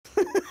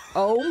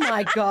Oh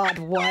my God,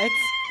 what?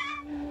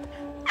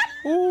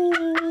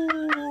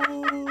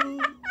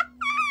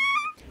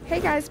 Hey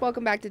guys,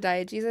 welcome back to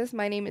Diegesis.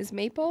 My name is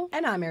Maple.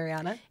 And I'm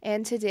Arianna.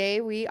 And today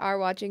we are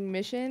watching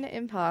Mission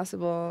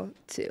Impossible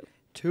 2.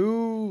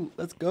 2.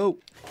 Let's go.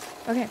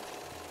 Okay.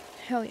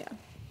 Hell yeah.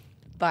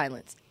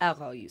 Violence,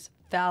 alcohol use,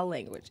 foul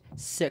language,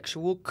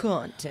 sexual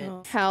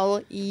content.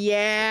 Hell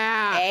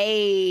yeah.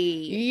 Hey.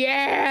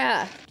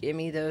 Yeah. Give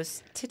me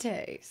those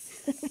titties.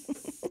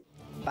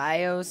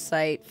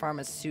 Biosite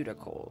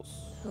Pharmaceuticals.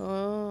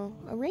 Oh,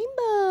 a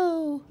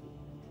rainbow.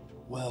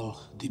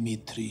 Well,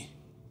 Dimitri,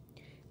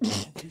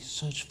 every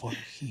search for a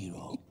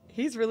hero.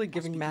 He's really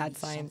giving mad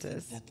something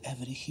scientists. that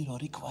every hero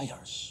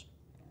requires.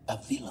 A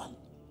villain.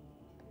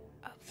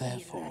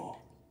 Therefore,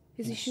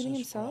 Is he in shooting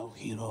search for himself? our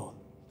hero,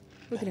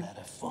 Look at him.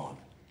 Bellerophon,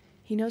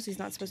 He knows he's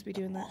not supposed to be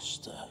doing that.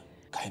 monster,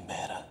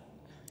 Chimera.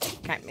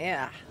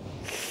 Chimera.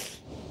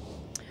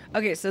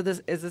 Okay, so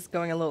is this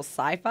going a little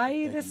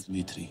sci-fi this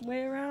Dimitri,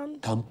 way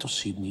around? come to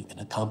Sydney and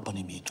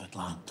accompany me to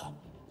Atlanta.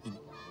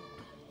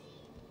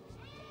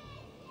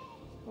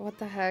 What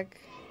the heck?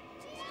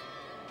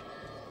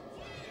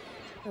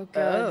 Oh,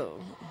 God.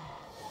 Oh.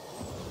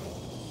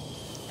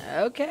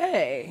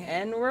 Okay,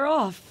 and we're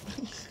off.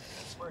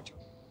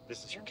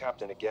 This is your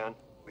captain again.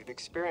 We've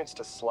experienced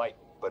a slight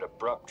but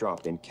abrupt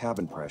drop in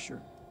cabin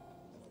pressure.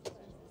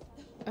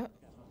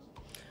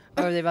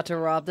 Oh, are they about to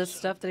rob this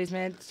stuff that he's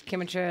made?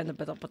 Chimichurri and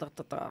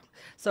the...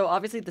 So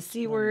obviously the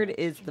C word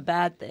is the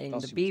bad thing.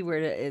 The B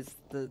word is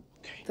the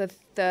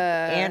The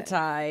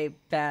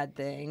anti-bad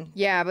thing.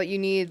 Yeah, but you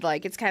need,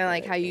 like, it's kind of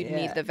like how you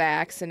need the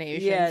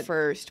vaccination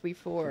first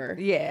before.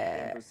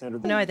 Yeah.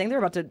 No, I think they're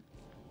about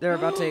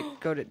to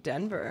go to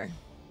Denver.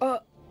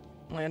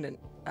 Landon,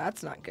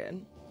 that's not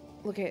good.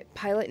 Look at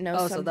pilot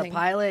knows something. So the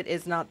pilot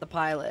is not the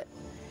pilot.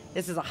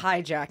 This is a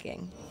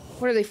hijacking.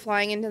 What are they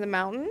flying into the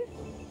mountain?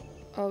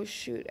 Oh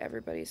shoot,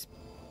 everybody's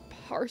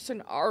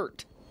parsing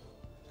art.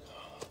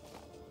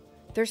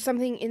 There's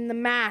something in the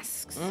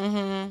masks.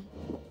 Mm-hmm.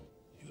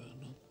 You are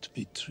not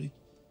Dimitri.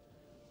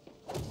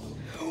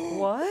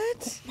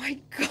 What? Oh my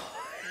God.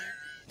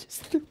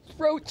 Just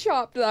throat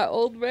chopped that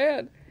old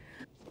man.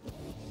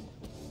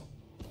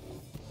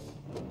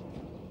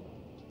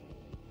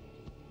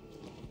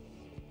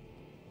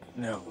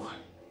 No.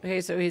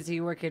 Okay, so is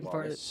he working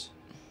Morris,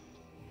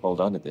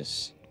 hold on to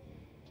this.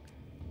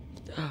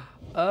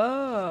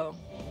 Oh.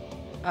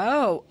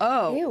 Ew,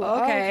 Okay.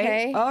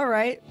 okay. All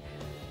right.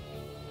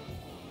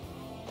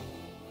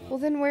 Well,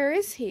 then where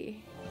is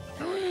he?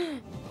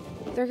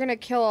 They're gonna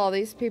kill all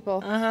these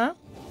people. Uh-huh.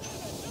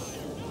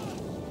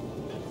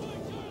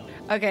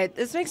 Okay,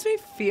 this makes me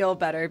feel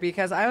better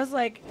because I was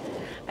like,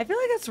 I feel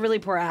like that's really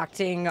poor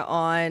acting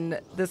on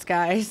this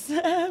guy's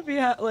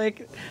behalf.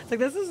 Like, it's like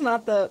this was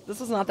not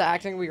the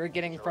acting we were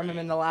getting from him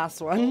in the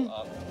last one.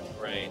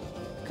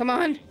 Come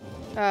on.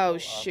 Oh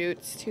shoot,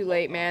 it's too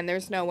late, man.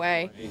 There's no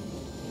way.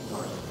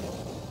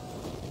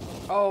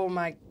 Oh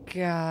my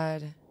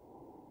God.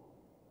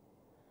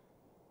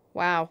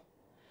 Wow.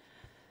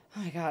 Oh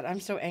my God, I'm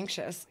so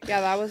anxious.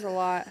 Yeah, that was a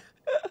lot.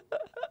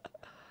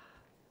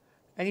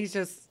 And he's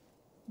just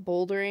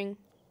Bouldering.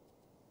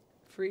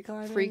 free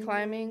climbing. Free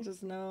climbing?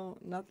 Just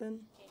nothing.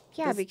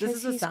 Yeah, this because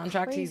is the he's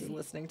soundtrack crazy. he's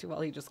listening to while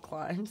he just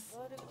climbs.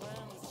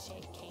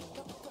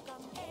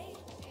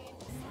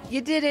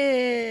 You did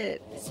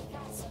it!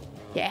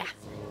 Yeah.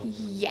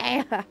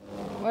 Yeah.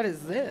 What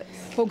is this?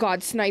 Oh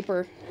God,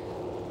 sniper.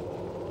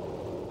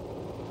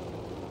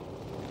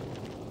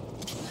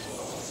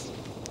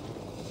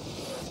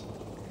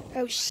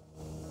 Oh sh.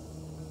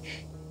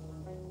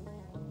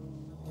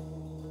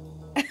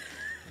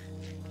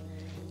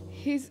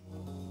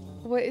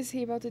 What is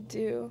he about to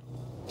do?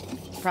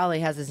 Probably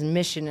has his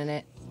mission in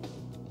it.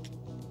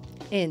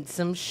 In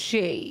some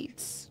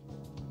shades.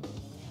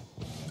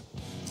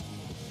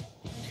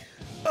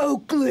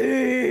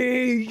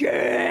 Oakley,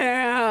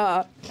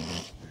 yeah.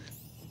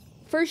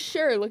 For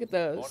sure, look at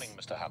those. Morning,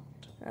 Mr.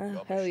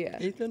 Hammond. Hell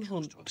yeah. Ethan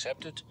To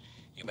accept it,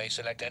 you may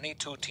select any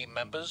 2 team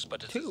members,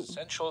 but it is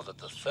essential that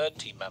the 3rd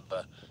team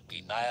member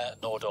be Naya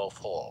Nordorf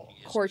Hall. He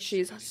is Of course,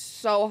 she's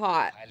so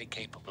hot. a highly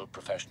capable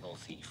professional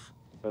thief.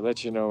 If I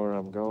let you know where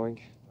I'm going,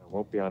 I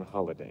won't be on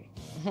holiday.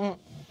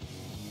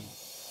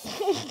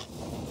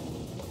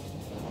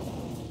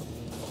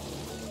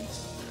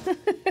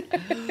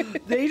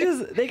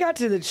 They got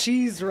to the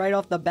cheese right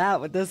off the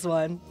bat with this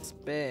one.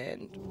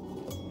 Spin.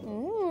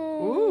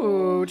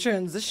 Ooh,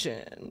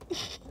 transition.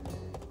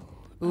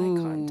 Eye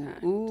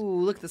contact.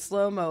 Ooh, look at the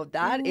slow-mo.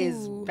 That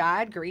is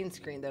bad green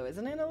screen though,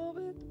 isn't it a little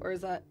bit? Or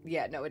is that,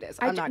 yeah, no it is.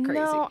 I'm not crazy.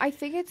 No, I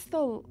think it's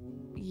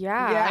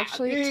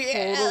actually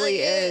it totally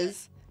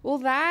is. Well,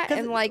 that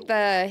and like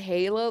the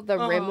halo, the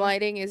rim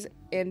lighting is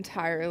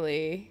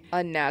entirely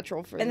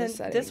unnatural for And the then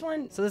setting. this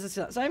one, so this is,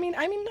 so I mean,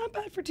 not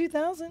bad for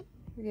 2000.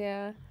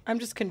 Yeah. I'm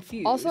just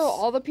confused. Also,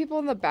 all the people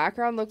in the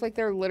background look like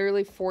they're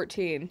literally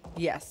 14.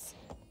 Yes.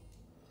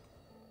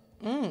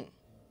 I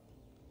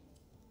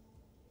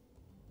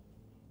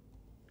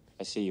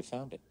see you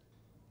found it.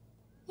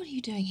 What are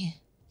you doing here?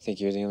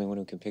 Think you're the only one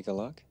who can pick the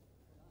lock?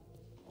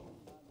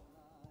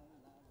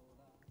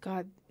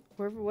 God,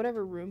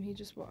 whatever room he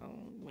just walked.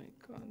 Oh my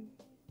God.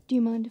 Do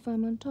you mind if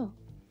I'm on top?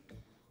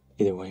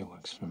 Either way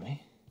works for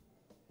me.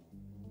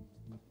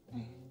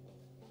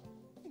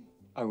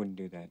 I wouldn't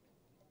do that.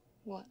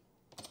 What?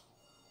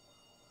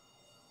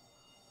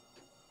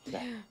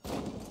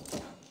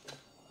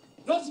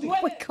 Oh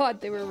my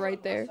God, they were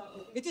right there.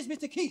 It is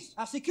Mr. Keys,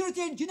 our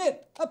security engineer.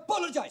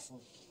 Apologize.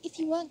 If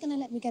you weren't going to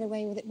let me get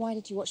away with it, why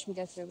did you watch me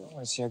go through it? I want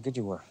to see how good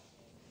you were.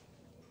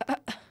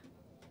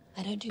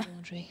 I don't do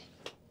laundry.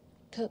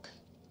 Cook.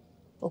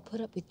 Or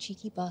put up with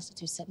cheeky bastards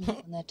who set me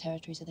up on their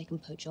territory so they can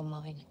poach on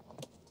mine.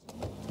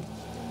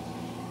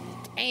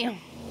 Damn.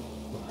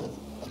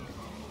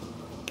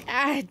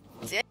 God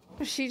damn.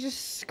 She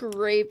just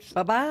scraped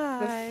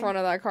Bye-bye. the front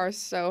of that car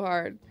so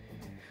hard.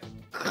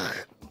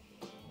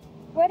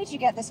 Where did you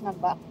get this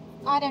number?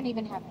 I don't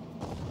even have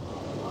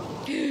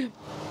it.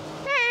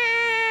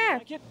 Ah!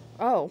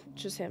 Oh,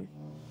 just him.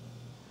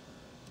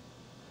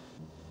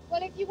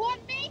 Well, if you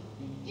want me,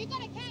 you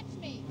gotta catch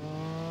me.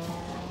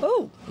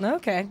 Oh,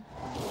 okay.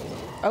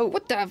 Oh,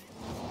 what the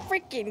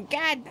freaking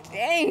god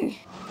dang.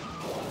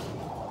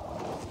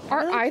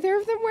 Are either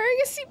of them wearing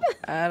a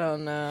seatbelt? I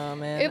don't know,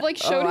 man. It, like,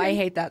 showed I him-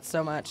 hate that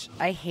so much.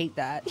 I hate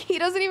that. He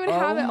doesn't even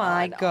have it Oh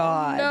my on.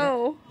 God.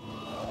 Oh,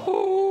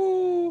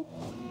 no.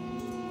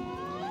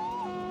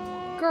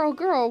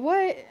 Girl,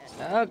 what?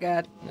 Oh,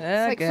 God. It's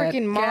like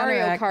freaking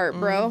Mario Kart,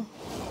 bro.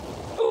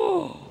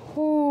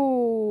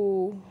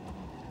 Ooh.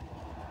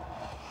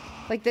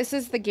 Like, this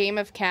is the game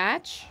of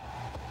catch?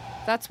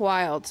 That's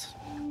wild.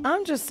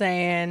 I'm just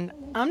saying,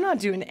 I'm not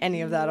doing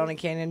any of that on a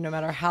canyon, no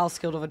matter how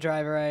skilled of a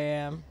driver I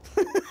am.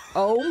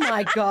 Oh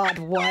my God,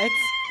 what?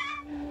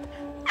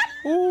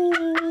 Ooh.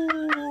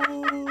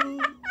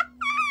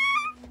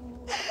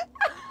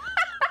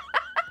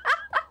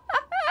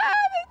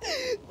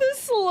 The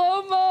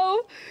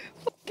slow-mo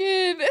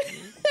fucking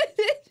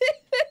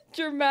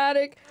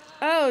dramatic.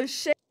 Oh,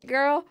 shit,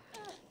 girl.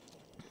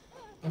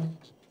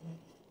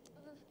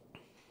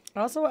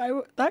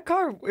 Also, that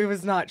car, it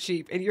was not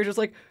cheap, and you're just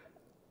like,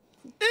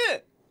 eh.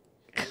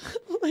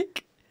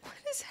 Like, What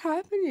is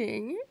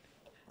happening?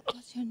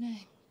 What's your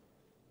name?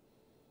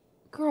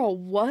 Girl,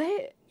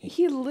 what?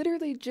 He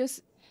literally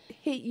just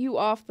hit you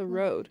off the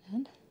road.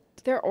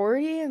 They're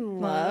already in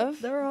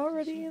love? they're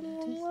already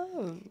in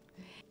love.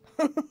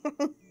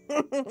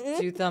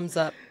 2 thumbs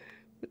up.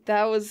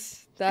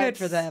 That's Good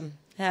for them.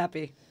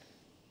 Happy.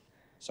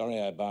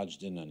 Sorry I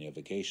barged in on your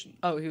vacation.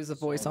 Oh, he was the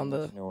voice on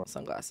the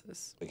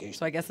sunglasses.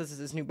 So I guess this is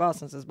his new boss,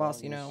 since his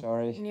boss, you know.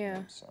 Sorry. Yeah.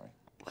 I'm sorry.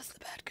 What's the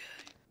bad guy?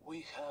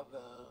 We have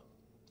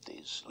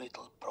this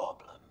little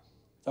problem.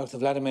 Dr.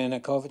 Vladimir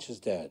Nakovich is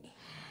dead.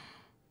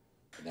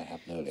 That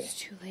happened earlier. It's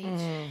too late.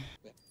 I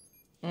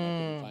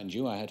couldn't find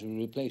you, I had to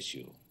replace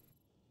you.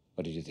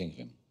 What did you think of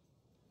him?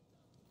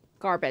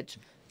 Garbage.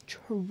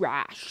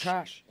 Trash.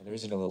 Trash. There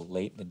isn't a little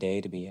late in the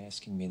day to be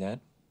asking me that.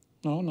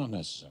 No, not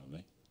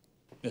necessarily.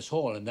 Miss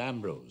Hall and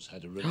Ambrose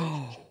had a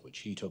relationship which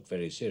he took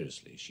very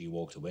seriously. She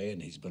walked away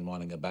and he's been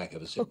wanting her back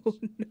ever since. Oh,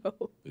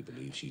 no. We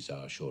believe she's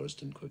our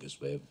surest and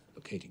quickest way of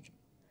locating him.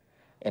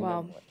 And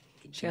Wow. then what?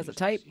 She has a Continues to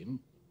type. see him.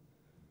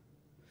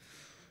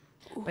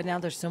 But now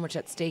there's so much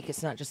at stake.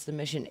 It's not just the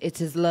mission. It's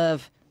his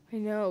love. I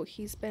know.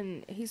 He's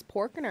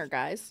porking her,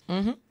 guys.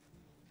 Mm-hmm.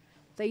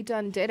 They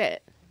done did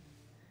it.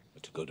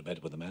 But to go to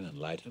bed with a man and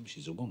lie to him,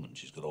 she's a woman.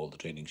 She's got all the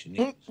training she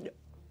needs.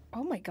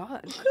 Oh my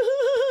God.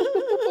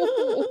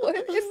 What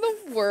in the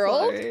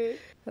world? Sorry.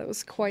 That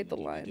was quite the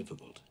line.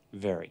 Difficult.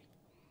 Very.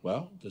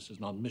 Well, this is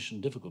not mission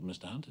difficult,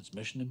 Mr. Hunt. It's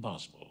mission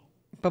impossible.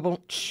 Bubble.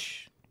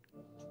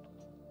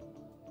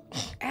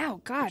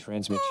 Ow, God.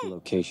 Transmit your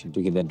location.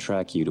 We can then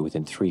track you to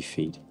within 3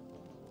 feet.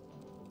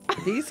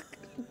 These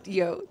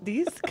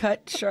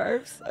cut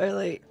sharps are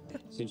like,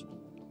 Since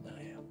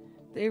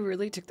they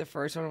really took the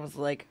first one and was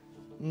like,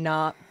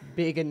 not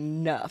big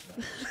enough.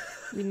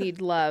 We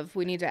need love.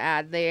 We need to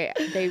add. They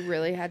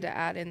really had to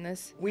add in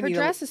this. We Her need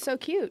dress is so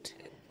cute.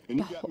 And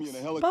you got me in a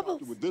helicopter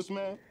Bubbles. with this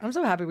man? I'm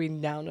so happy we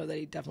now know that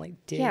he definitely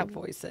did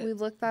voice We it.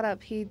 looked that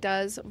up. He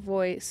does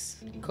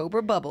voice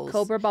Cobra Bubbles.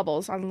 Cobra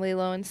Bubbles on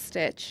Lilo and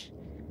Stitch.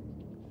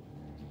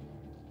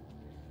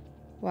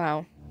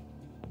 Wow.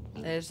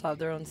 They just have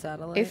their own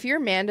satellite. If your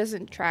man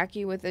doesn't track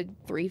you with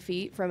 3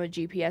 feet from a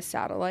GPS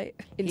satellite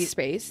in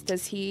space,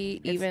 does he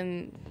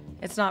even?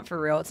 It's not for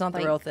real. It's not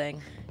Like, the real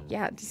thing.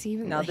 Yeah, does he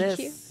even Now like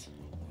this,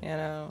 you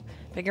know,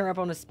 picking her up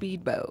on a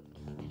speedboat.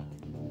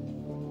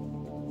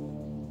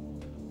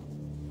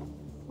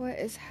 What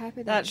is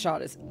happening? That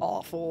shot is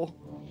awful.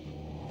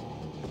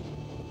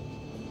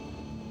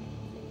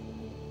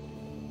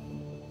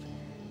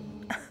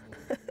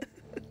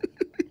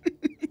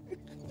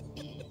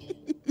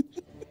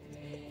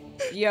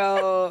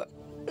 Yo,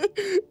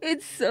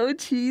 It's so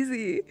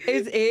cheesy.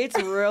 it's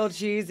real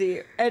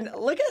cheesy. And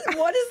look at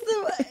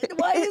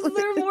why is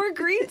there more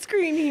green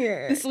screen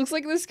here? This looks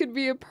like this could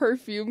be a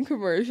perfume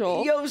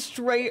commercial. Yo,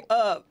 straight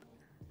up.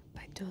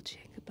 By Dolce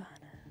 & Gabbana.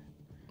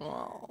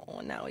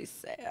 Oh, now he's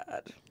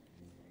sad.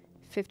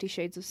 50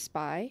 Shades of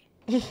Spy.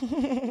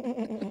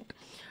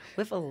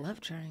 With a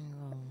love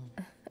triangle.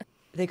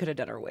 They could have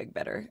done her wig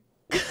better.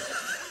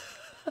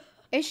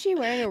 Is she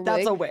wearing a wig?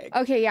 That's a wig.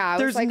 Okay, yeah. I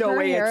There's was like, no her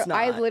way hair, it's not.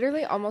 I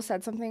literally almost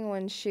said something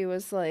when she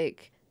was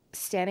like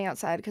standing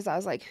outside because I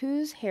was like,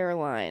 whose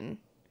hairline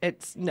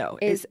It's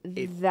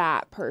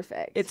that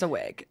perfect? It's a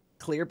wig.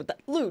 Clear, but that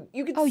Lude,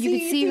 you can Oh, see you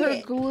can see her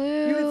it.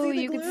 glue. You can see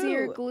the You can see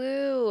her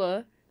glue.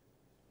 Oh,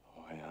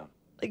 yeah.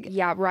 Like,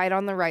 Yeah, right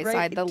on the right Right,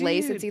 side. The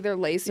lace, dude. it's either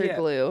lace or Yeah.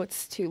 glue.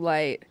 It's too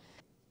light.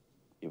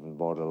 Even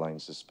borderline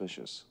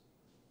suspicious.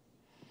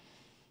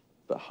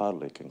 But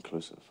hardly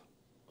conclusive.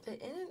 the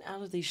in and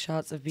out of these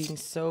shots of being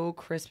so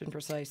crisp and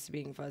precise to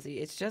being fuzzy.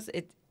 It's just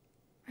I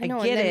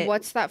know, get and then it.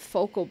 what's that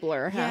focal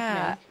blur Yeah.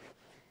 happening?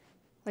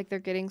 Like they're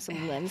getting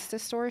some lens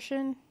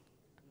distortion.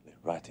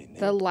 Right in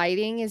The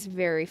lighting is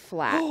very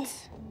flat.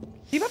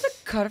 You about to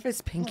cut off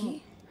his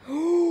pinky?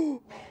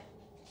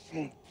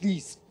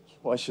 Please.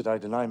 Why should I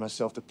deny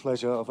myself the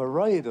pleasure of a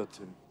ride or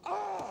two?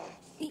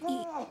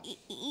 What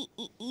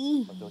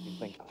don't you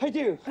think? I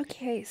do.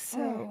 Okay,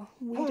 so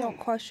we don't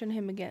question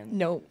him again.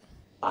 No.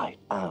 I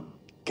am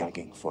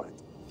gagging for it.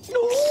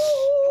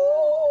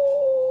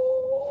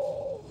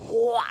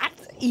 What?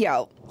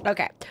 Yo.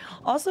 Okay.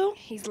 Also,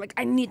 He's like,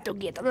 I need to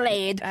get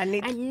laid. I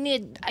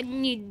need to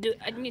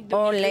get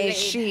only laid.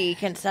 she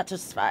can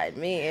satisfy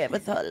me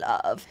with her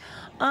love.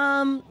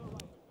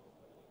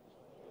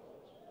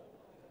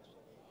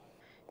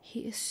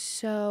 He is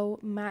so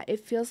mad. It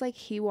feels like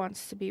he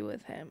wants to be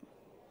with him.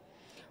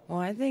 Well,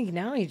 I think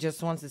now he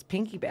just wants his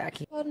pinky back.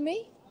 Pardon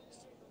me?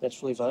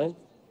 Naturally fine.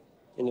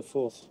 In the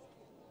fourth.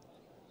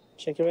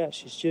 Check her out,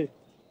 she's due.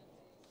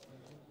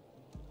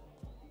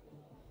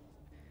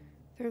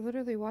 They're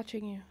literally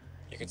watching you.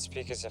 You can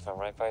speak as if I'm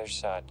right by your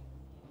side.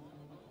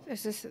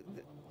 Is this?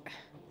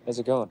 How's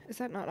it going? Is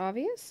that not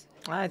obvious?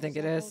 I think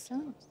it is.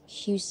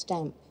 Hugh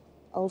Stamp,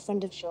 old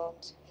friend of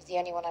Sean's. He's the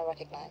only one I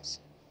recognize.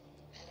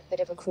 And a bit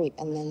of a creep,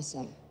 and then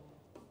some.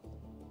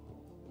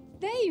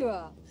 There you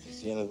are.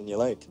 Is he anything you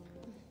like?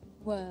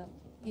 Well,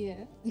 yeah.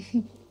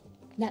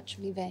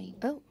 Naturally vain.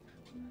 Oh,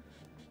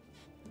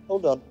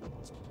 Hold on.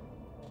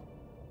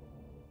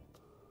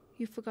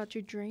 you forgot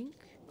your drink?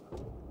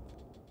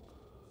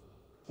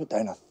 Put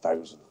down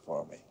 1,000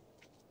 for me.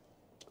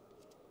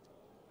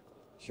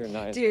 You're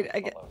nice. Dude, I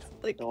get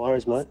like No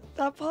worries, mate.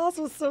 that pause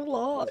was so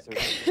long.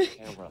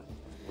 Camera.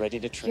 Ready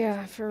to train.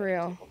 Yeah, for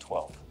real.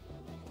 12.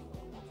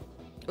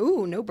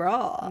 Ooh, no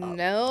bra.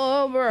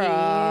 No,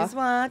 bro. He's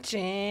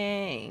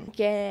watching.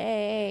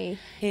 Gay.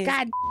 His,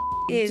 God,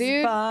 his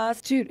dude. boss.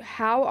 Dude,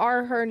 how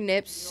are her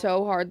nips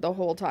so hard the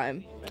whole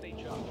time?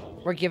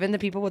 We're giving the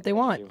people what they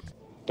want.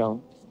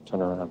 Don't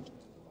turn around.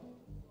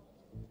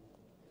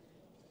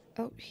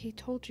 Oh, he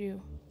told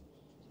you.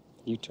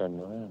 You turn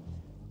around.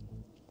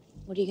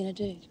 What are you gonna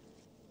do?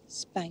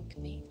 Spank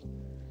me?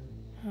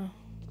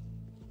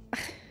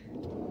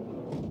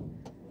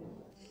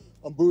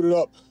 I'm booted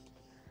up.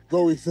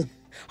 Go, Ethan.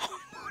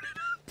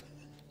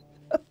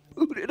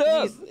 Booted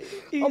up.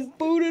 I'm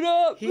booted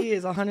up. He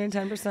is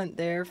 110%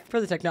 there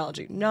for the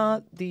technology,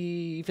 not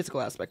the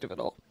physical aspect of it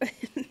all.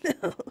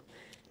 No.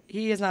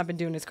 He has not been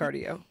doing his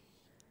cardio.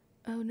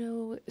 Oh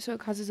no, so it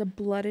causes a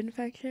blood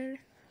infection?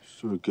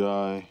 So the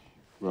guy,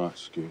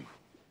 Rotsky,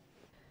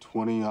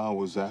 20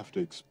 hours after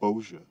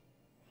exposure.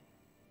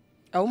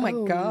 Oh my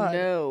Oh, god.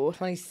 no.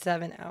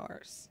 27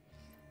 hours.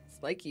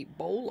 It's like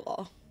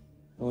Ebola.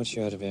 I want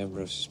you out of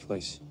Ambrose's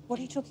place. What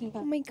are you talking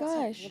about? Oh my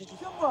gosh.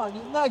 Come on,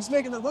 you nag's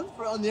making a run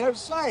for it on the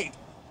outside.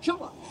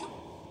 Come on.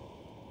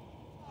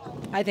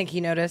 I think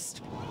he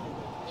noticed.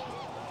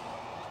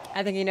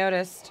 I think he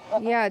noticed.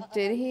 Yeah,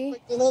 did he?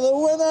 Another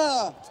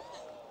winner!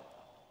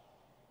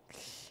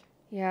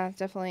 Yeah,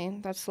 definitely.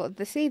 That's slow.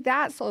 See,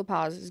 that slow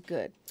pause is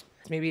good.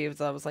 Maybe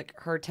that was like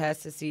her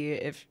test to see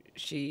if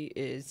she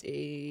is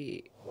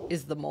the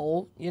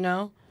mole, you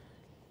know?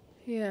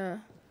 Yeah.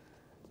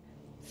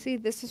 See,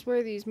 this is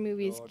where these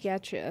movies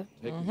get you.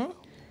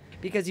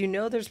 Because you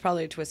know there's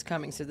probably a twist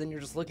coming, so then you're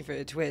just looking for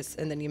the twist,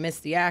 and then you miss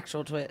the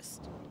actual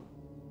twist.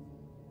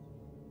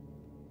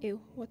 Ew,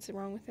 what's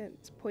wrong with it?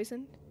 It's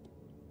poisoned?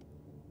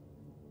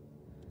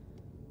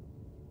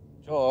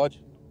 George.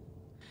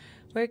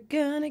 We're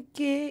gonna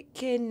get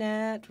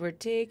kidnapped. We're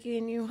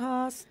taking you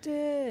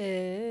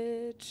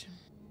hostage.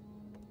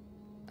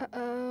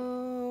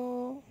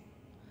 Uh-oh.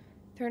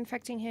 They're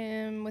infecting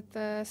him with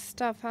the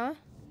stuff, huh?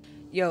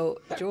 Yo,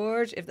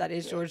 George, if that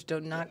is George,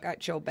 do not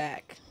got your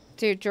back.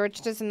 Dude,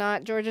 George is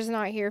not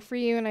here for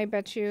you, and I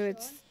bet you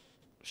it's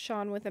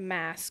Sean with a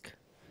mask.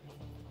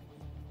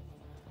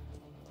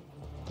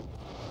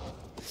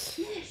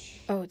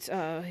 Oh,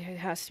 it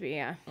has to be,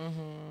 yeah.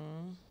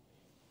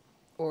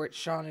 Or it's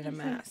Sean in a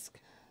mask.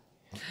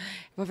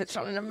 What if it's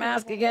Sean in a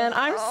mask again?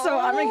 I'm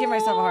gonna give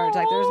myself a heart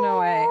attack. There's no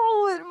way.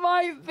 Oh, it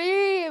might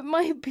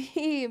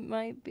be. It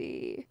might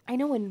be. I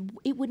know, and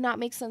it would not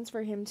make sense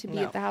for him to be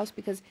at the house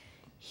because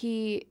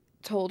he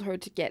told her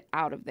to get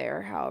out of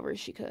there however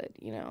she could,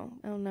 you know?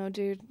 I don't know,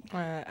 dude.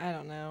 I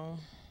don't know.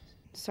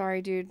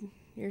 Sorry, dude.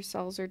 Your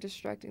cells are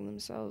destructing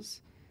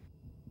themselves.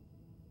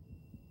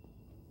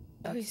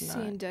 Oh, he's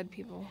seeing dead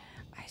people.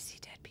 I see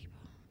dead people.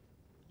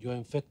 You're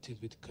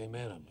infected with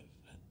chimera, my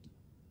friend.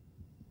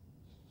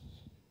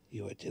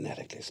 You are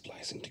genetically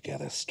splicing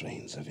together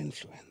strains of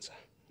influenza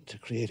to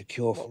create a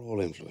cure for all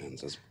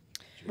influenzas.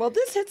 Well,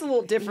 this hits a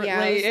little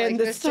differently Yeah, in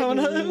this did tone.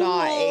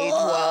 not age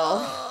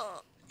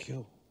well.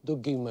 Cure. Do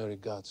give my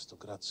regards to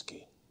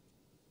Gratsky.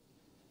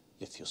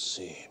 If you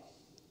see him.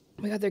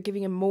 Oh my god, they're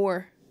giving him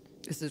more.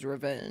 This is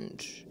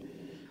revenge.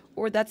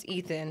 Or that's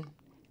Ethan,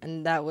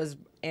 and that was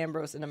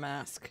Ambrose in a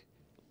mask.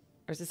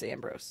 Or is this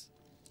Ambrose?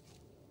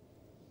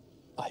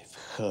 I've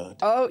heard.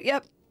 Oh,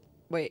 yep.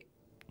 Wait.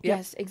 Yep.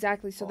 Yes,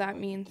 exactly. So that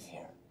means.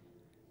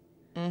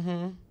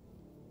 Mm-hmm.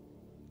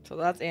 So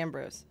that's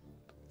Ambrose.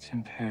 It's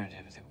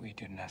imperative that we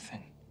do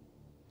nothing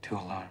to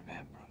alarm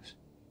Ambrose.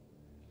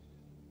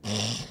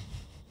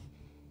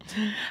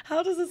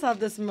 How does this have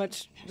this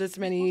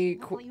many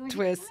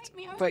twists,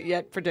 but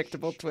yet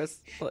predictable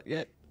twists, but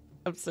yet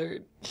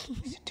absurd?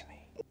 Listen to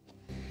me.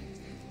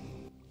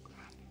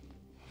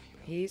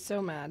 He's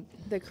so mad.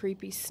 The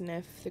creepy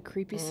sniff. The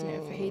creepy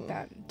sniff. I hate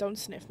that. Don't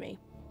sniff me.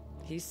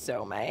 He's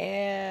so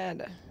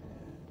mad.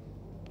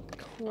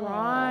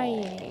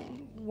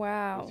 Crying.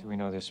 Wow. Do we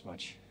know this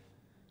much?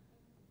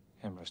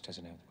 Ambrose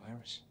doesn't have the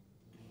virus.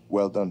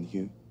 Well done,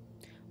 Hugh.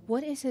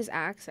 What is his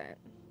accent?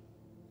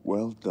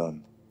 Well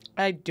done.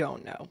 I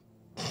don't know.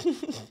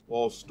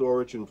 All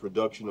storage and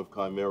production of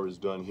Chimera is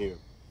done here,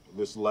 in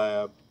this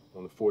lab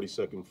on the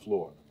 42nd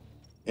floor.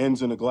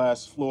 Ends in a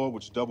glass floor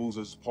which doubles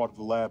as part of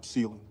the lab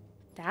ceiling.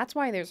 That's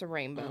why there's a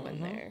rainbow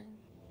in there.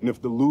 And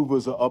if the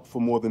louvers are up for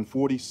more than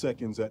 40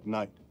 seconds at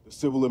night, the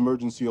civil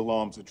emergency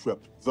alarms are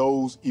tripped.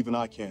 Those even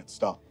I can't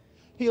stop.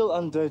 He'll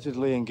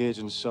undoubtedly engage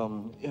in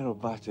some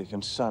aerobatic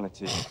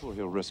insanity before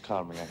he'll risk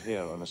harming a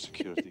hair on a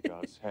security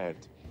guard's head.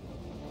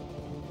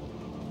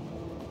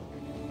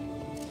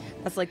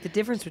 That's like the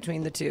difference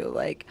between the two.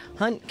 Like,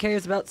 Hunt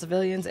cares about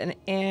civilians and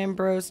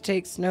Ambrose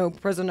takes no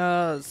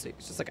prisoners.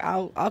 He's just like,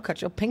 I'll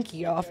cut your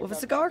pinky off with a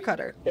cigar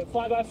cutter.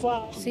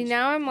 5x5. See,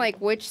 now I'm like,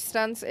 which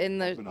stunts in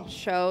the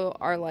show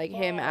are like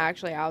him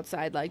actually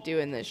outside, like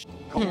doing this?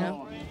 You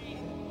know?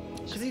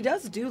 Because he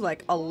does do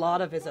like a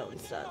lot of his own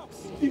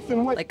stunts.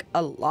 Ethan, wait. Like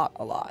a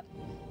lot.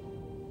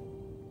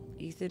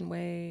 Ethan,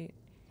 wait.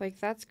 Like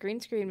that's green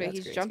screen, but That's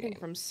he's green jumping screen.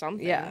 from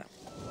something. Yeah.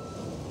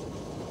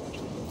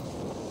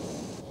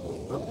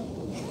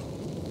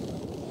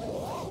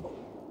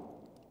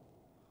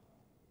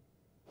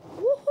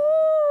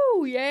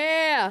 Woohoo!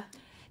 Yeah.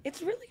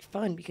 It's really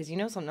fun because you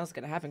know something else is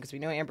going to happen because we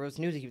know Ambrose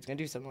knew that he was going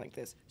to do something like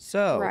this.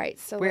 So, Right,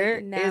 so, like,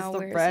 where now is the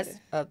where's rest it?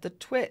 of the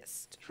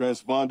twist?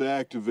 Transponder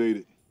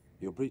activated.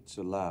 You'll breach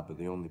the lab at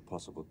the only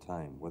possible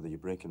time, whether you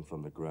break in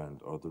from the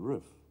ground or the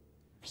roof.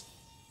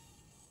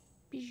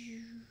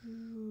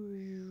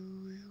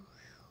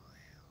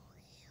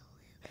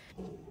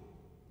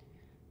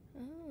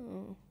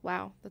 Oh,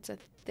 wow. That's a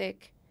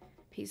thick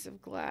piece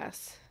of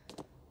glass.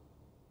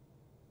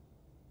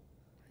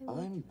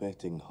 I'm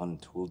betting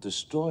Hunt will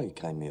destroy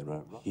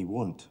Chimera. He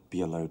won't be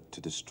allowed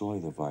to destroy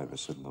the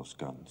virus in those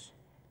guns.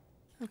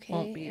 Okay,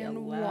 Won't be and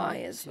allowed why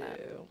is that?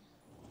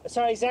 to.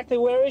 Sorry, exactly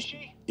where is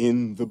she?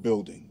 In the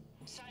building.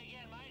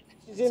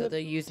 She's in So the...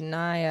 they use I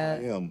Naya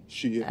am.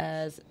 She is.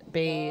 as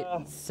bait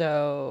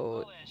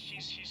so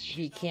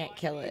he can't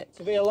kill it.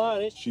 To be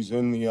alone, is She's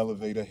in the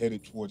elevator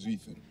headed towards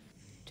Ethan.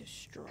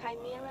 Destroy.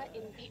 Chimera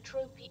in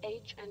vitro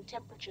pH and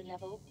temperature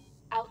level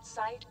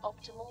outside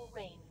optimal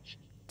range.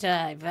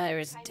 Die,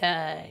 virus,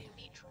 die.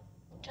 In vitro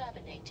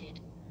terminated.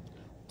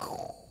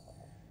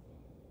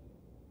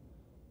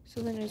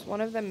 So then is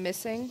one of them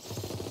missing?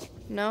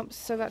 Nope,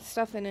 still got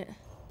stuff in it.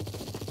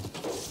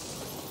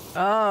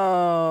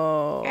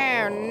 Oh.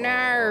 Oh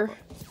no.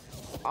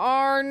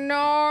 Oh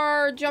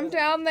no. Jump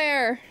down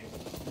there.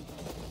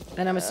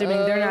 And I'm assuming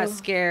they're not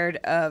scared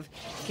of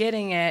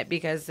getting it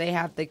because they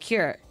have the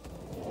cure.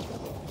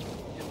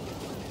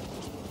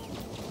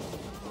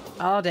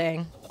 Oh,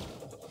 dang.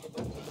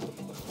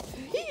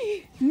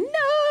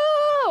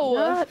 No!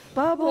 Not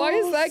Bubbles. Why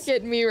is that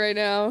getting me right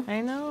now?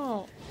 I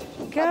know.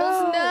 Go.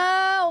 Bubbles,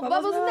 no!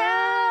 Bubbles,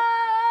 no!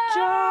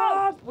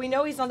 Jump! We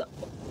know he's on the...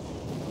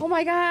 Oh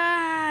my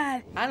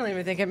god! I don't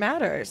even think it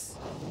matters.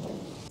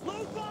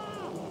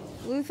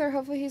 Luther,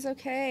 hopefully he's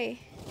okay.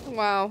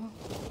 Wow.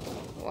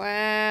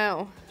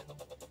 Wow.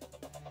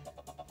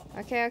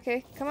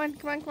 Okay. Come on.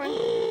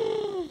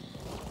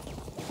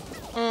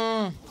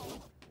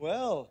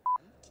 Well,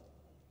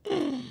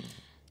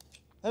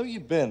 how you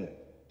been?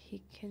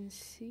 He can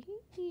see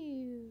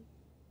you.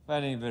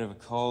 Fighting a bit of a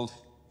cold.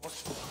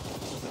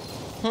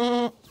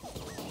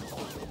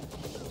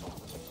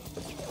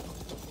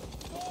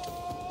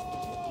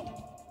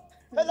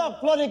 Hit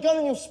that bloody gun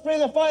and you'll spray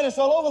the virus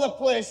all over the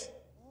place.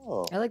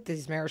 Oh, I like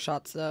these mirror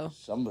shots, though.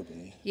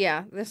 somebody.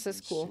 Yeah, this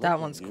is cool. That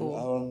one's You, cool.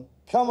 Aaron.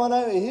 Come on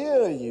out of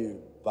here, you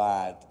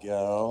bad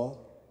girl.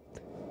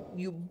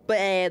 You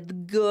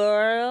bad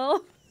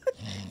girl.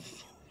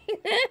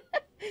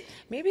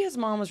 Maybe his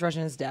mom was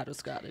Russian, his dad was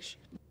Scottish.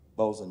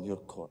 Balls in your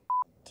court.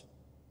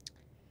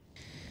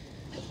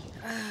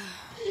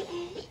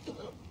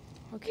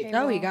 Okay.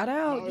 Oh, he well, got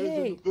out.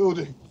 Yay.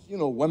 Building. You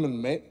know women,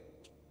 mate.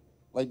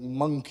 Like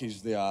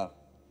monkeys they are.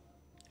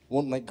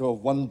 won't let go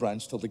of one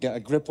branch till they get a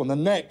grip on the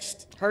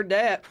next. Heard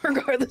that.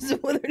 Regardless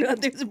of whether or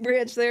not there's a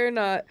branch there or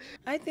not.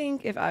 I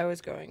think if I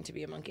was going to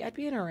be a monkey, I'd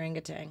be an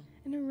orangutan.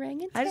 An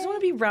orangutan? I just want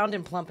to be round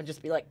and plump and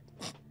just be like,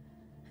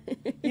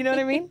 you know what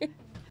I mean?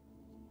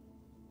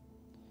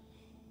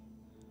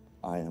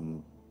 I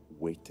am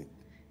waiting.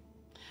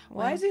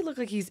 Why does he look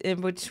like he's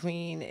in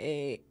between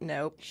a...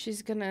 Nope.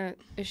 She's gonna...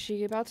 Is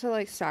she about to,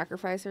 like,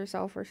 sacrifice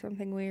herself or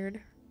something weird?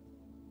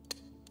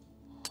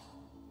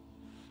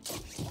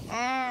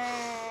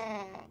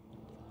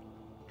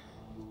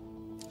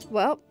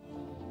 Well.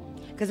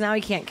 Because now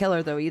he can't kill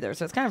her, though, either,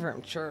 so it's kind of her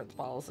insurance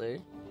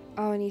policy.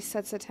 Oh, and he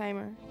sets a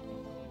timer.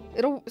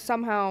 It'll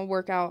somehow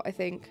work out, I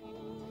think.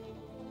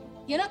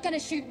 You're not gonna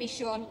shoot me,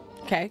 Sean.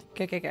 Okay.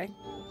 Okay.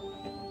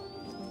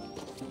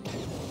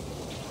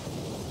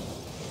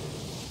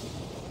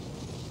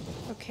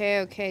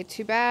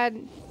 Too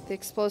bad the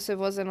explosive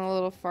wasn't a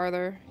little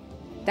farther.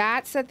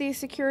 That set the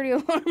security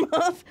alarm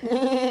off.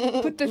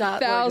 But the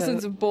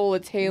thousands of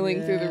bullets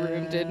hailing through the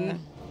room didn't.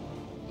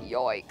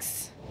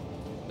 Yikes.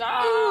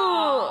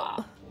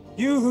 Ah!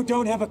 You who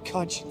don't have a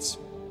conscience.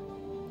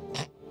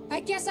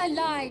 I guess I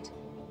lied.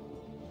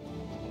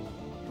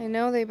 I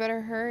know, they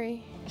better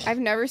hurry. I've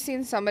never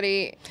seen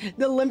somebody...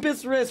 The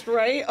limpest wrist,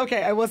 right?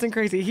 Okay, I wasn't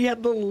crazy. He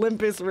had the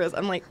limpest wrist.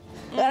 I'm like...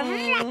 You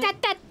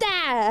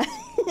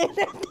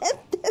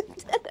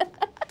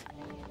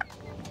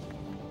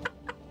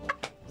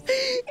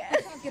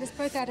can't get us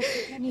both out of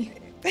here, can you?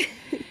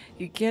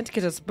 You can't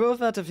get us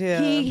both out of here.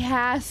 He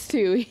has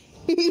to.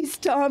 He's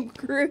Tom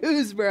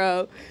Cruise,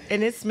 bro.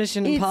 And it's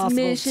Mission Impossible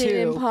 2. It's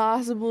Mission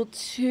Impossible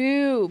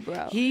 2,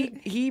 bro.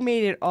 He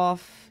made it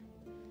off.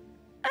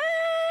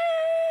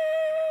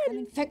 I'm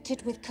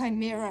infected with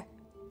Chimera.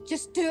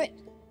 Just do it.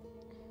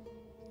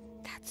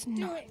 That's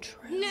not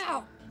true.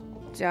 Now.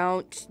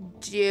 Don't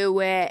do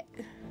it.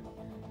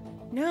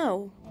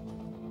 No.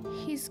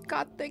 He's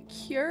got the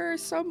cure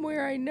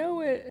somewhere. I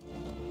know it.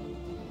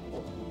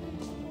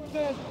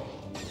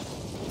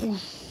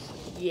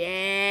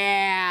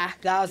 Yeah.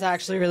 That was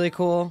actually really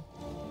cool.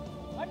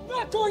 I'm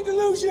not going to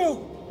lose you.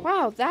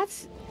 Wow,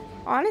 that's...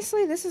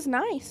 Honestly, this is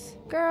nice.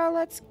 Girl,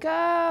 let's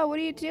go. What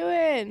are you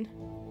doing?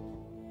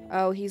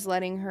 Oh, he's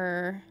letting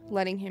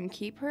him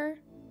keep her?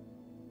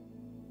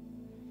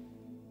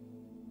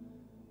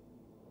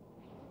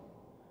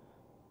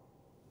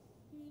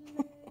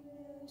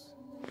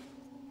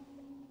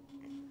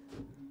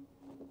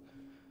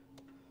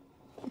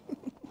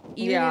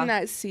 Even in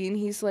that scene,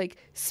 he's like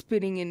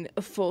spinning in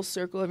a full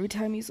circle every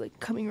time he's like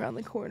coming around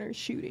the corner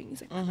shooting.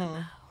 He's like, And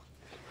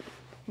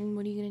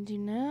what are you gonna do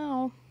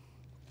now?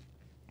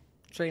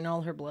 Drain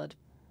all her blood.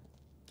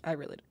 I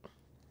really do.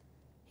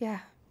 Yeah,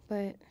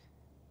 but...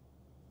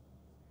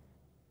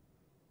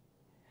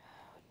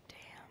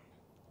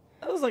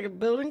 That was like a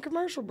building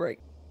commercial break.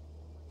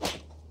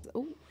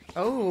 Ooh.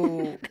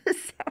 Oh. The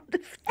sound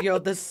effect. Yo,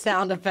 the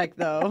sound effect,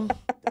 though.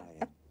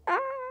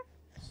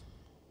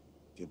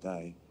 Good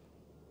day.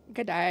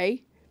 Good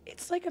day.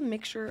 It's like a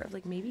mixture of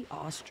like maybe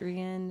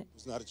Austrian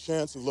There's not a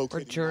chance of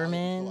locating or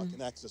German. Until I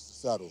can access the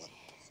satellite.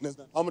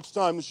 How much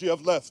time does she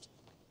have left?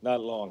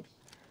 Not long.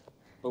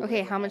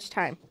 Okay, how much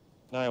time?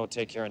 Naya will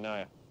take care of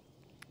Naya.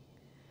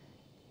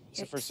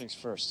 So first things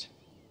first.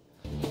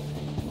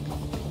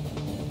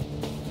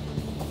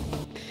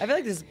 I feel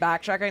like this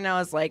backtrack right now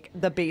is like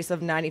the base of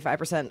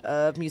 95%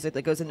 of music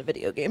that goes into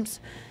video games.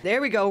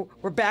 There we go.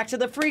 We're back to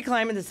the free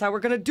climbing. This is how we're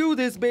gonna do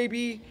this,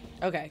 baby.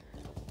 Okay.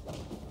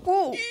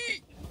 Whoa.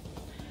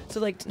 So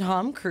like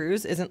Tom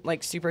Cruise isn't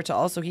like super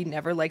tall, so he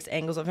never likes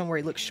angles of him where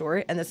he looks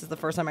short. And this is the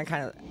first time it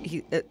kind of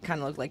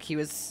looked like he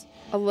was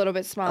a little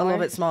bit smaller. A little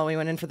bit small. We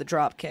went in for the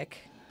drop kick.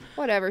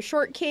 Whatever.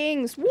 Short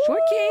kings. Woo!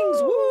 Short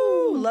kings.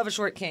 Woo! Love a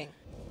short king.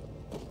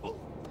 Oh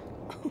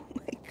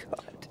my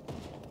god.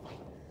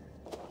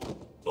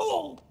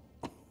 Oh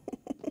my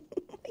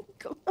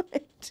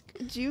god.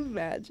 Could you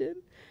imagine?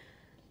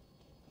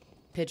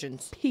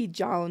 Pigeons.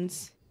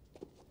 Pigeons.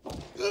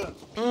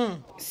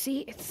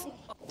 See, it's...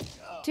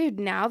 Dude,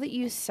 now that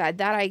you said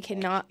that, I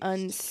cannot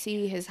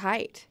unsee his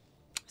height.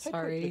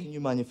 Sorry. Can you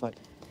manufacture?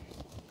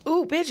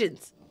 Ooh,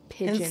 pigeons.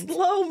 Pigeons. In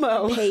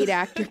slow-mo. Paid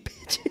actor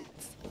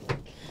pigeons.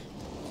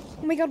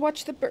 Oh my god,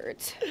 watch the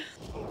birds.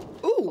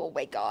 Ooh. Oh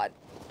my god.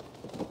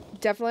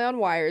 Definitely on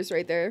wires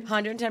right there.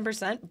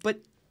 110%,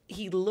 but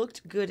he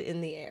looked good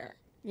in the air.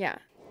 Yeah.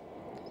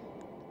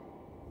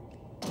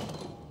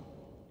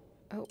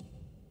 Oh,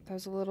 that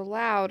was a little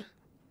loud.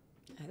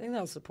 I think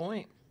that was the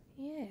point.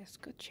 Yes,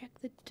 go check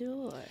the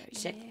door.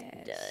 Check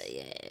the door,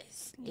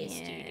 yes.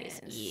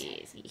 Yes.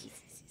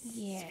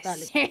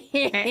 Yes.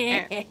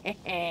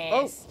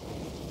 Oh.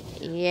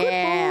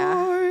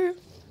 Yeah.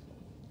 Goodbye.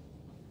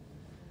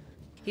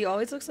 He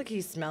always looks like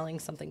he's smelling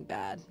something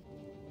bad.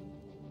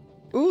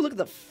 Ooh, look at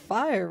the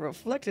fire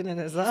reflected in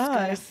his eyes.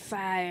 Got a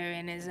fire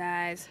in his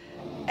eyes.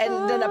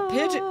 And then a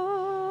pigeon.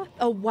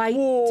 A white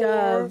war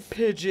dove.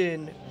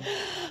 Pigeon.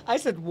 I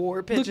said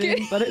war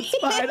pigeon, but it's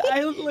fine.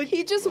 I like.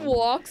 He just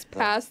walks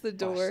past the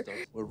door.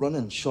 We're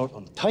running short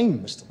on time,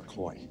 Mr.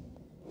 McCloy.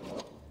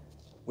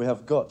 We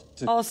have got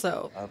to...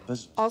 Also,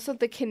 Also,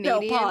 the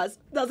Canadian. no, pause.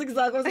 That's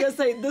exactly what I was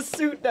gonna say. The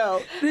suit,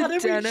 no. How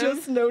did we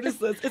just notice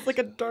this? It's like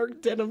a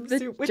dark denim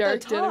suit with a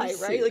dark tie, denim right?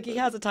 suit. Like he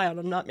has a tie on.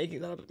 I'm not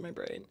making that up in my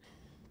brain.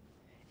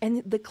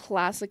 And the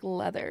classic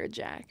leather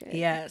jacket.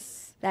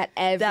 Yes. That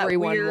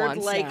everyone that weird,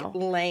 wants like now.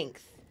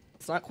 length.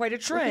 It's not quite a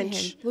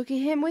trench. Look at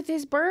him with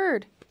his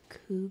bird.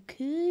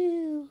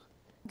 Cuckoo.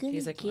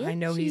 He's like, I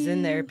know he's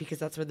in there because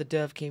that's where the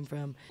dove came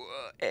from.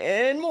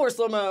 And more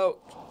slow-mo.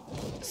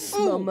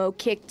 Slow-mo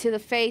kick to the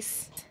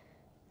face.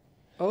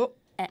 Oh.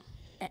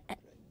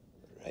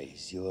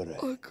 Raise your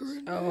eyes.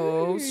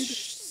 Oh,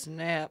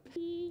 snap.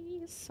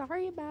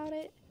 Sorry about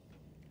it.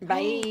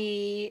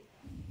 Bye.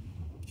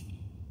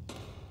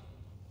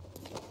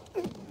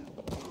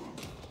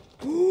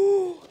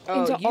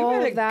 Into you all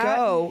gotta of that.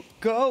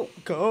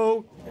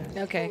 Go.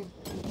 Okay.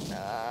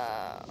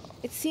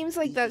 It seems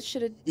like that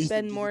should have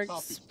been more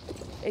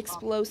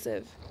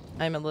explosive.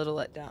 I'm a little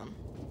let down.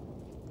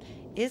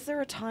 Is there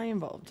a tie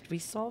involved? Did we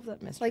solve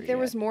that mystery Like there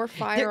yet? was more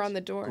fire on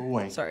the door. Go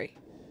away. Sorry.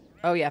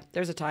 Oh yeah,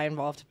 there's a tie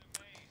involved.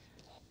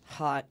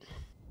 Hot.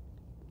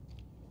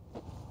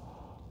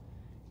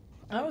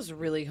 I was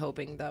really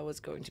hoping that was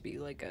going to be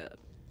like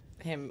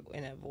him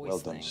in a voice Well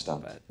done, thing.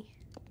 Stamp. But...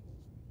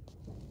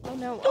 Oh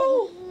no.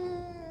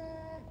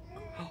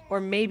 Or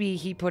maybe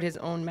he put his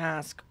own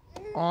mask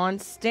on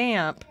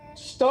Stamp.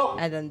 Stop!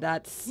 And then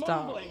that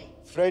stopped.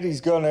 Freddy's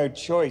got no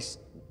choice.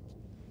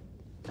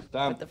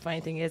 But the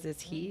funny thing is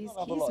he's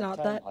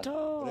not that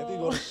tall. Whatever you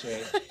gotta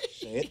say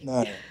it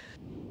now.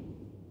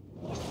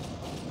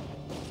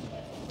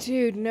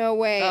 Dude, no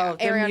way. Oh,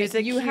 the Arianna,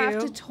 music you have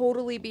cue. to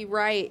totally be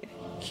right.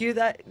 Cue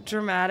that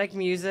dramatic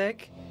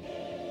music.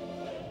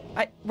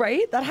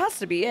 Right? That has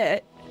to be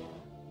it.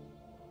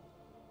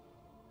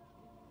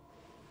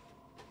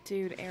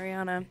 Dude,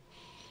 Arianna.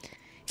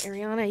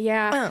 Arianna,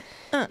 yeah.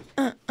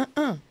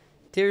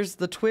 There's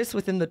the twist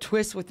within the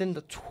twist within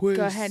the twist.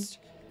 Go ahead.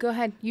 Go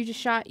ahead. You just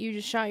shot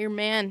your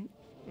man.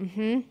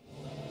 Mm-hmm.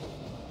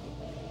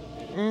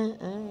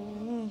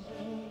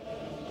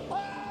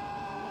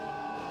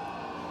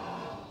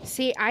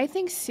 See, I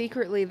think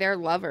secretly they're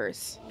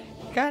lovers.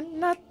 Got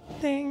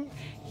nothing.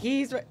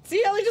 He's right.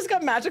 See how he just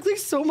got magically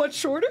so much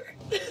shorter?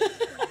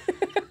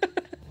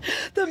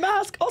 The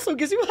mask also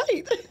gives you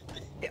height.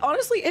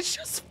 Honestly, it's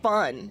just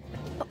fun.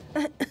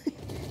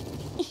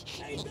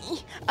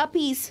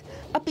 Uppies,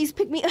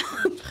 pick me up.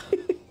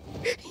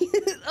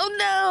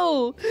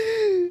 Oh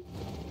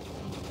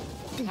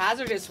no!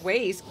 Hazardous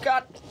waste.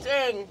 God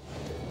dang.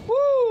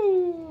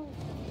 Woo!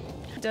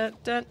 Dun,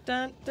 dun,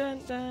 dun, dun,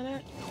 dun,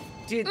 dun.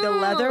 Dude, the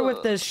leather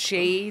with the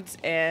shades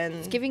and...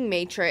 It's giving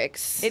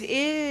Matrix. It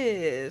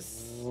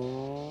is.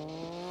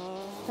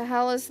 The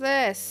hell is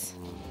this?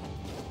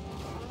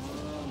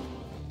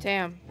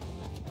 Damn.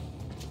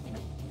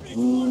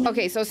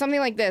 Okay, so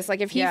something like this.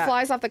 Like, if he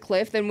flies off the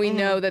cliff, then we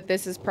know that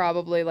this is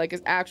probably, like,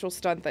 an actual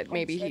stunt that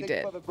maybe he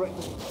did.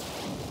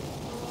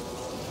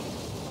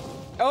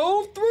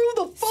 Oh, through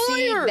the fire!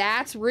 See,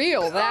 that's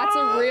real. That's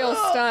a real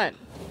stunt.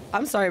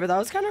 I'm sorry, but that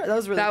was really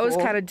cool. That was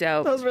kind of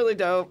dope. That was really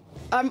dope.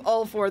 I'm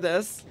all for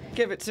this.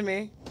 Give it to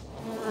me.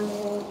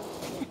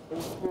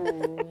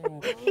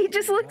 He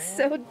just looks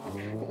so,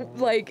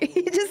 like,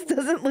 he just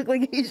doesn't look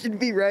like he should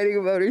be riding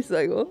a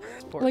motorcycle.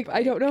 Like,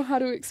 I don't know how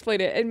to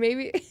explain it. And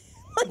maybe,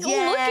 like,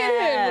 look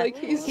at him. Like,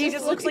 he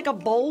just looks like a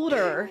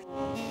boulder.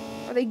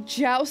 Are they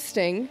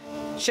jousting?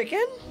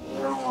 Chicken?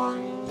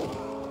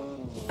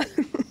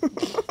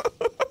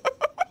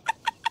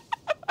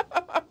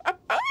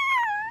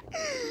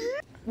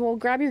 Well,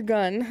 grab your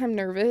gun. I'm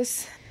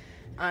nervous.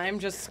 I'm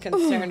just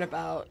concerned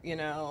about, you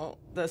know,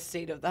 the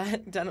state of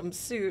that denim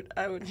suit.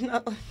 I would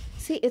not...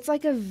 See, it's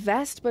like a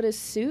vest, but a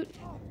suit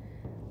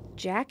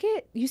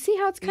jacket. You see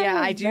how it's cut? Yeah,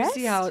 I do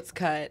see how it's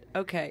cut.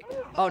 Okay.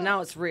 Oh,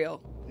 now it's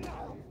real.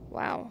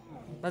 Wow.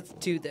 Let's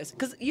do this.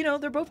 Because, you know,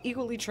 they're both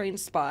equally trained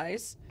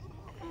spies.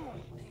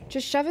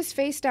 Just shove his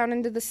face down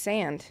into the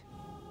sand.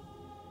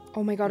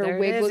 Oh my god, her There it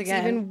wig is looks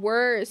again. even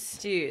worse.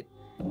 Dude,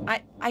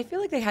 I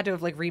feel like they had to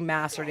have, like,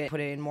 remastered it,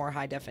 put it in more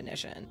high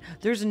definition.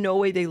 There's no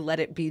way they let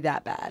it be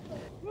that bad.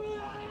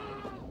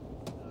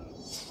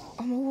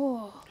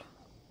 Oh,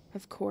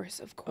 of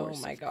course. Oh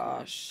my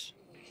gosh.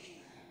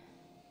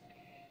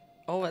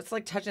 Oh, it's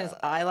like touching his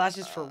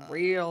eyelashes for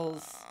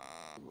reals.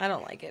 I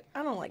don't like it.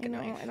 I don't like it. No,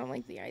 I don't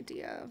like the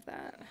idea of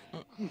that.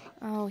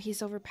 Oh,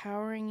 he's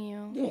overpowering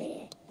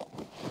you.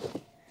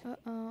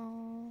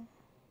 Uh-oh.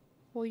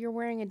 Well, you're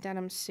wearing a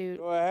denim suit.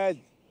 Go ahead.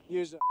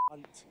 Use a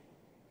hunt.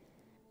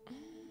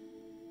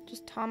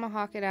 Just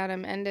tomahawk it at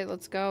him. End it.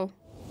 Let's go.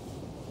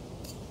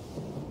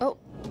 Oh.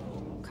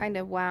 Kind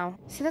of. Wow.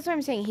 See, that's what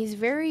I'm saying. He's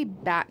very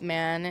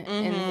Batman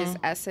in his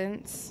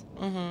essence.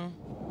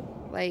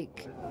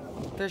 Like...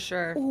 For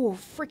sure. Ooh,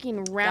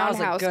 freaking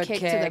roundhouse kick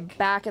to the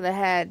back of the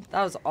head.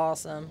 That was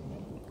awesome.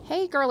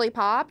 Hey, girly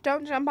pop,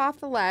 don't jump off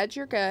the ledge.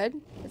 You're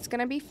good. It's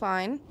gonna be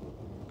fine.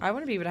 I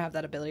want to be able to have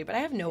that ability, but I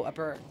have no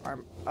upper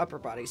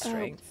body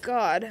strength. Oh,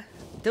 God.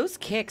 Those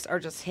kicks are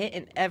just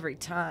hitting every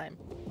time.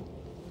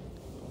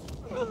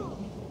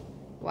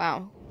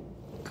 Wow.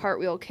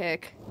 Cartwheel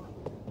kick.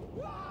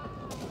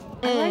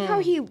 I like how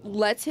he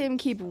lets him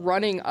keep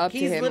running up to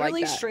him like that. He's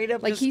literally straight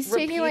up like just he's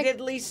taking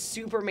repeatedly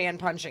Superman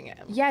punching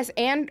him. Yes,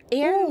 and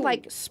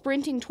like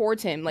sprinting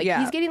towards him. Like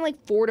he's getting like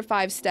 4 to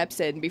 5 steps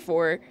in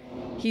before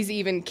he's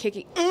even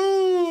kicking.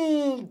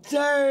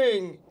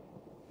 Dang.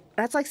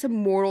 That's like some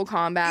Mortal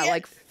Kombat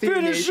like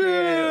finish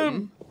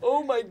him.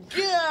 Oh my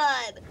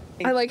god.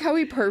 I like how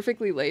he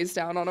perfectly lays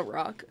down on a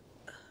rock.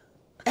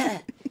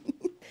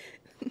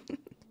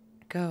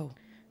 Go.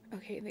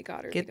 Okay, they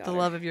got her. Get the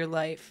love of your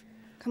life.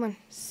 Come on.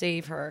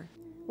 Save her.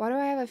 Why do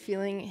I have a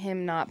feeling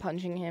him not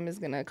punching him is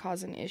gonna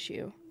cause an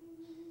issue?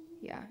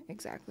 Yeah,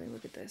 exactly.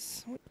 Look at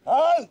this.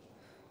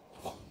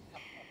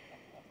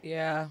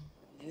 Yeah.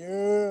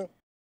 You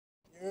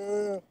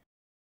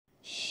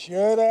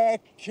should have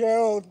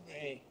killed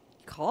me.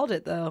 Called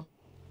it though.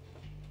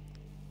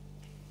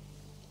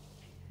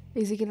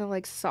 Is he gonna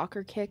like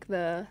soccer kick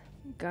the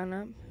gun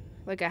up?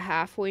 Like a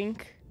half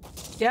wink?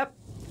 Yep.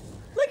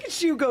 Look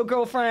at you go,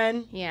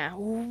 girlfriend. Yeah.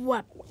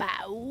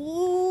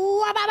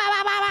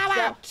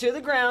 Step to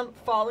the ground,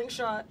 falling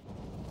shot.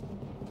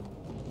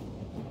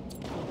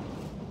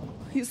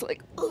 He's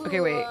like, okay,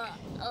 wait.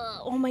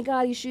 Oh my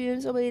god, he's shooting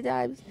him so many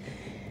times.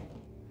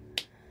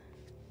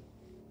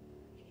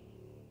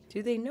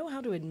 Do they know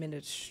how to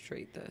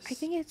administrate this? I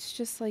think it's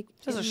just like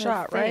just a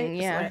shot, right?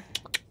 Yeah.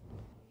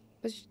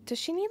 But does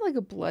she need like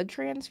a blood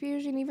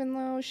transfusion even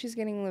though she's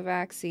getting the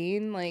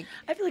vaccine? Like,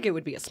 I feel like it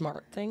would be a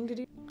smart thing to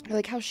do. I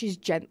like how she's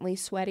gently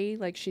sweaty.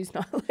 Like she's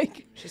not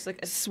like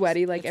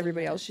sweaty like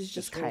everybody else. She's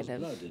just kind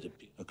of.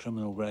 A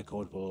criminal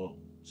record will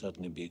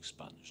certainly be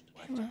expunged.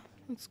 Well,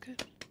 that's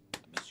good.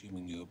 I'm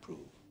assuming you approve.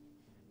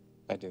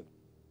 I do.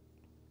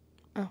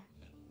 Oh,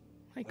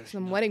 like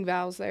some wedding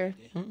vows there.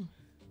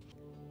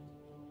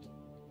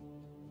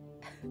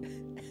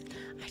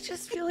 I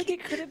just feel like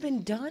it could have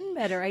been done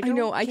better. I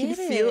know. I can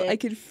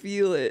can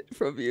feel it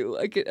from you.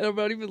 I'm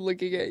not even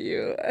looking at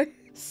you.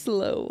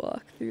 Slow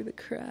walk through the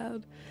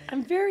crowd.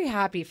 I'm very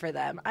happy for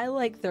them. I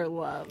like their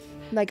love.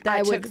 Like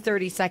that took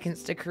 30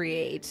 seconds to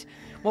create.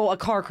 Well, a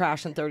car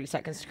crash in 30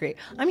 seconds to create.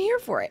 I'm here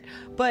for it.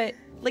 But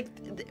like,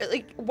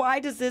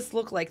 why does this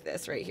look like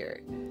this right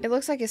here? It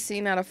looks like a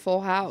scene out of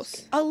Full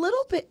House. A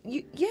little bit.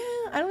 Yeah,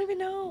 I don't even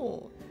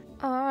know.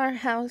 Our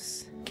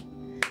house.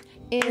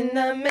 In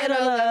the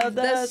middle of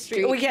the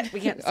street. We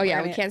can't. Oh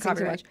yeah, we can't sing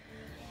too much.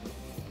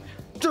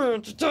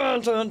 Dun,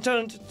 dun, dun,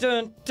 dun,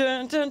 dun,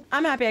 dun, dun.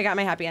 I'm happy I got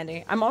my happy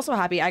ending. I'm also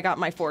happy I got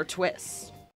my 4 twists.